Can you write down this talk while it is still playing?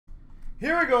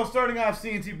Here we go, starting off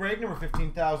CNC break number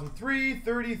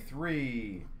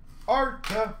 15,333.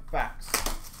 Artifacts.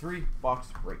 3-box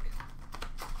break.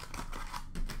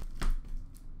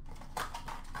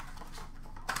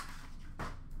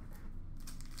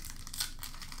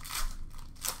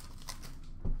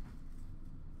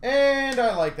 And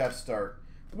I like that start.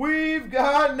 We've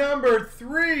got number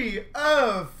 3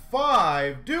 of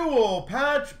 5, dual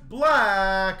patch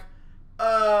black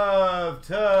of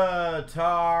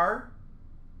Tatar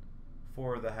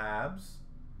for the Habs.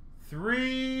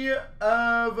 3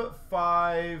 of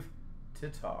 5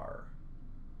 Tatar.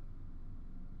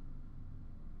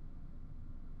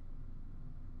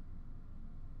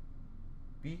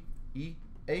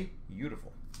 B-E-A,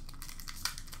 beautiful.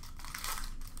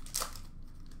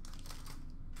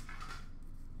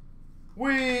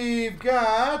 We've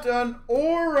got an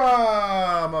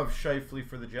Aurum of Scheifele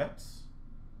for the Jets.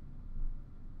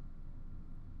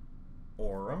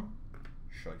 Aurum,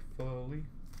 Scheifele.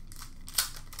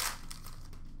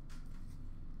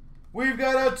 We've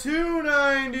got a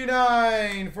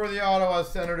 $2.99 for the Ottawa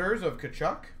Senators of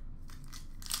Tkachuk.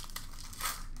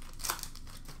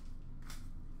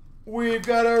 We've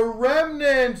got a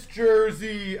Remnants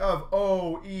jersey of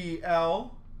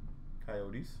OEL,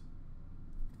 Coyotes.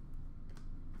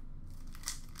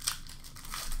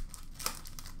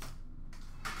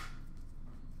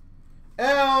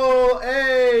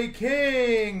 LA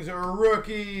Kings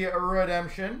rookie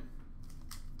redemption.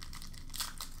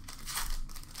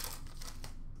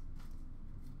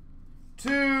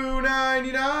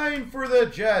 $2.99 for the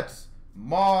Jets,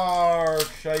 Mark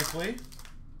Scheifele.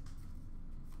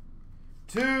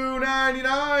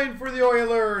 $2.99 for the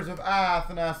Oilers of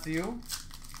Athanasiou.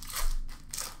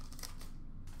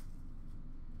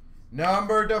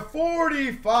 Number to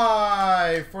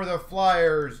 45 for the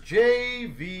Flyers,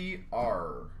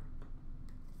 JVR.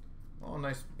 Oh,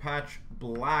 nice patch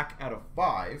black out of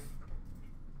 5.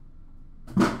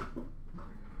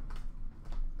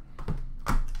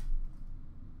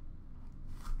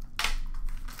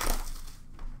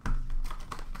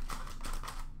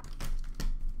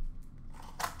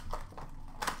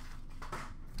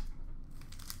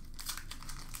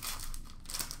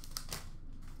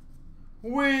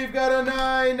 We've got a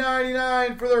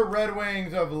 $9.99 for the Red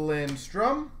Wings of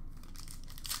Lindstrom.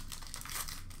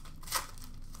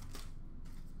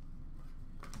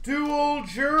 Dual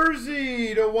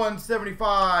jersey to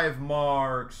 175,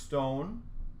 Mark Stone.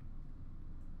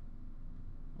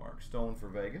 Mark Stone for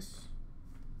Vegas.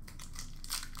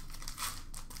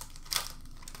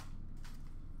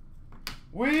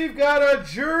 We've got a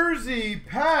jersey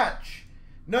patch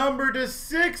number to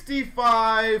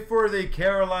 65 for the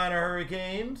Carolina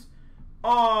Hurricanes,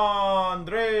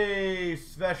 Andrei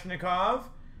Svechnikov,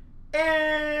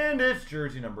 and it's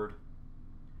jersey numbered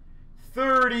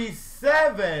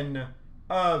 37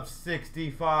 of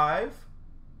 65.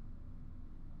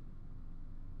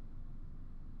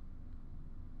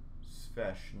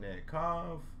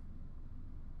 Svechnikov.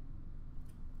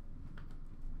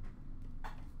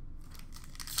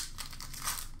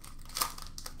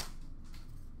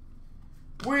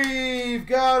 We've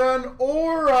got an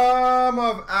Aurum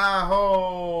of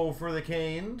Aho for the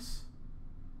Canes.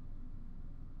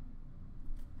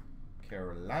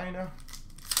 Carolina.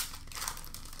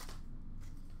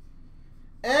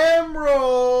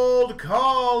 Emerald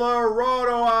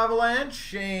Colorado Avalanche,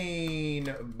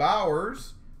 Shane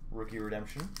Bowers, rookie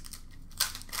redemption.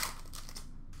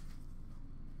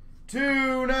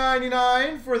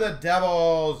 $2.99 for the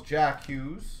Devils, Jack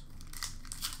Hughes.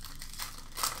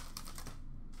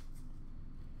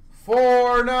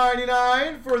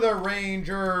 $4.99 for the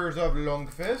Rangers of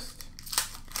Lundqvist.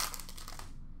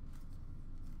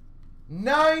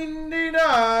 $99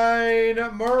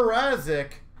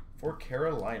 Mrazek for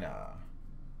Carolina.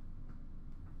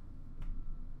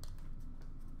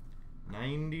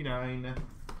 99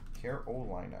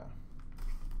 Carolina.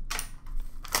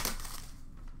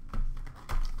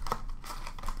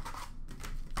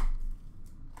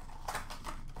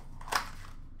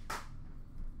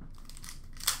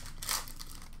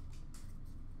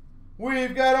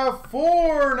 We've got a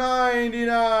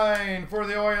 $4.99 for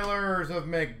the Oilers of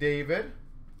McDavid.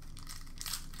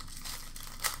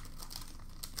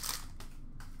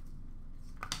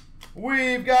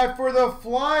 We've got for the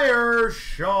Flyers,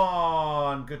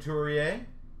 Sean Couturier.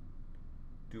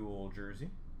 Dual jersey,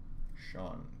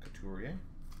 Sean Couturier.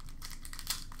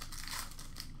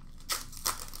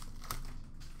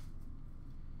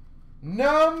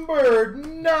 Number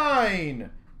 9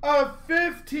 of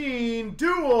 15,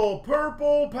 dual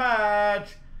purple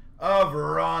patch of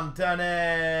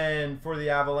Rantanen for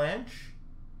the Avalanche.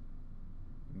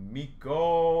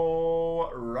 Mikko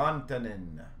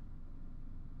Rantanen,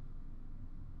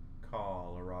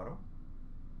 Colorado.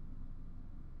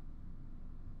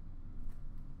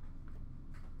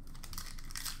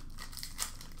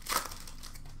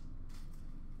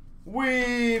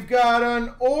 We've got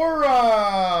an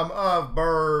Aurum of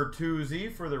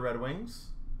Bertuzzi for the Red Wings.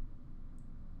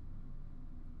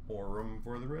 Aurum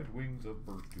for the Red Wings of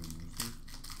Bertuzzi.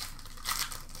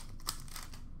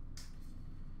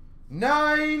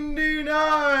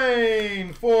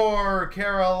 99 for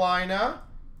Carolina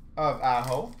of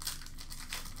Aho.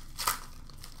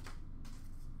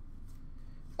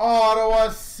 Ottawa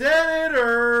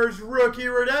Senators rookie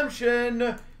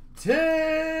redemption,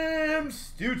 Tim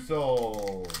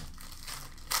Stützle.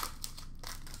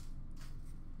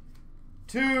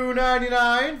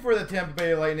 $2.99 for the Tampa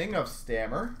Bay Lightning of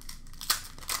Stammer.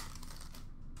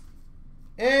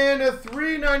 And a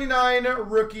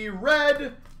 $3.99 rookie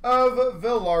red of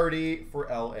Velarde for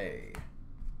LA.